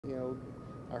You know,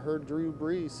 I heard Drew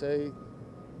Brees say,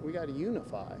 we got to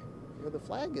unify. You know, the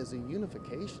flag is a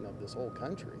unification of this whole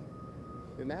country.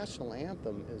 The national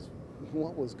anthem is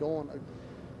what was going on.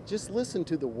 Just listen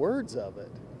to the words of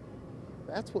it.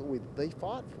 That's what they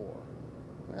fought for.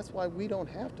 That's why we don't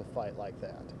have to fight like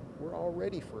that. We're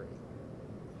already free.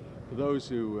 For those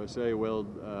who say, well,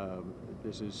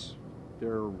 this is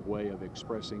their way of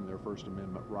expressing their First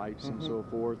Amendment rights and so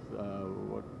forth,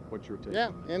 what's your take? Yeah,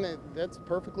 on that? and that's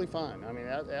perfectly fine. I mean,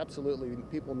 absolutely,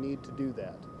 people need to do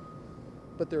that.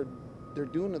 But they're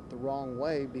doing it the wrong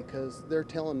way because they're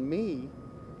telling me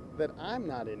that I'm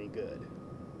not any good.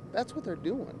 That's what they're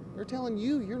doing. They're telling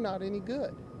you you're not any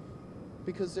good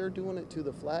because they're doing it to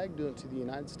the flag, doing it to the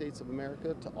United States of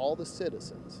America, to all the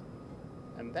citizens.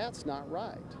 And that's not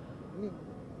right.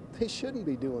 They shouldn't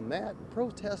be doing that.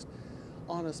 Protest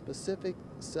on a specific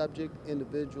subject,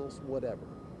 individuals, whatever.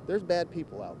 There's bad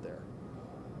people out there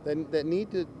that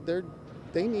need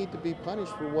to be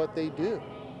punished for what they do.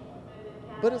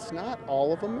 But it's not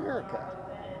all of America.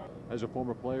 As a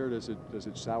former player, does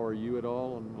it sour you at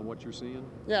all on what you're seeing?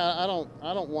 Yeah,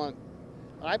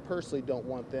 I personally don't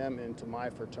want them into my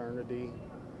fraternity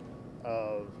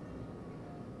of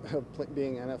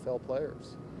being NFL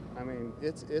players. I mean,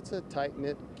 it's a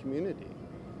tight-knit community,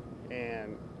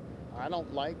 and I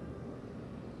don't like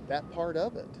that part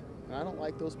of it, and I don't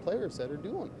like those players that are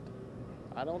doing it.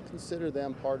 I don't consider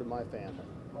them part of my family.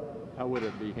 How would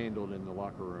it be handled in the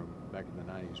locker room back in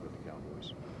the 90s with the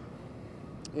Cowboys?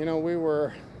 You know, we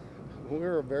were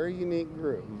a very unique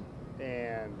group,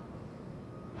 and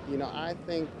you know, I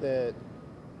think that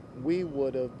we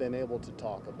would have been able to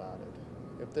talk about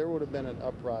it. If there would have been an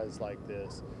uprising like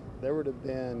this, there would have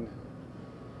been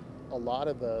a lot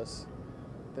of us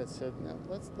that said, no,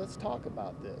 let's talk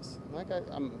about this. Like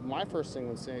my first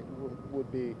thing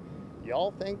would be,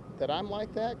 y'all think that I'm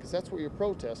like that? Because that's what you're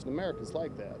protesting. America's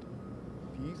like that.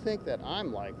 If you think that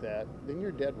I'm like that, then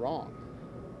you're dead wrong.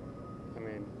 I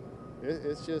mean,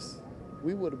 it's just,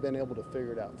 we would have been able to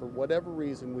figure it out. For whatever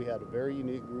reason, we had a very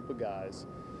unique group of guys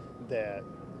that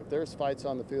if there's fights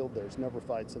on the field, there's never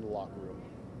fights in the locker room.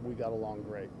 We got along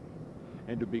great.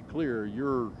 And to be clear,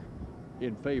 you're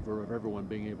in favor of everyone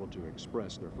being able to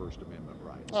express their First Amendment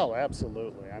rights. Oh,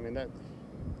 absolutely. I mean,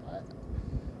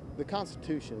 the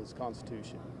Constitution is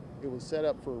Constitution. It was set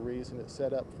up for a reason. It's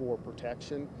set up for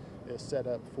protection. It's set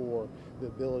up for the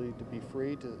ability to be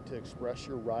free to express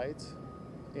your rights.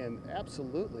 And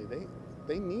absolutely,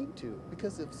 they need to,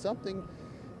 because if something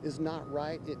is not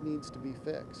right, it needs to be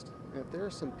fixed. And if there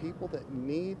are some people that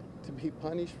need to be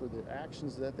punished for the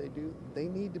actions that they do, they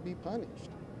need to be punished.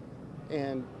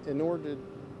 And in order to,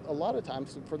 a lot of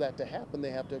times for that to happen,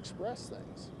 they have to express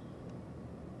things.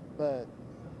 But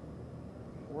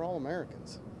we're all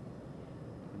Americans.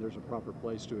 And there's a proper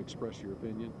place to express your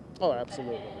opinion? Oh,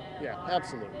 absolutely. Yeah,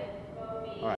 absolutely. All right.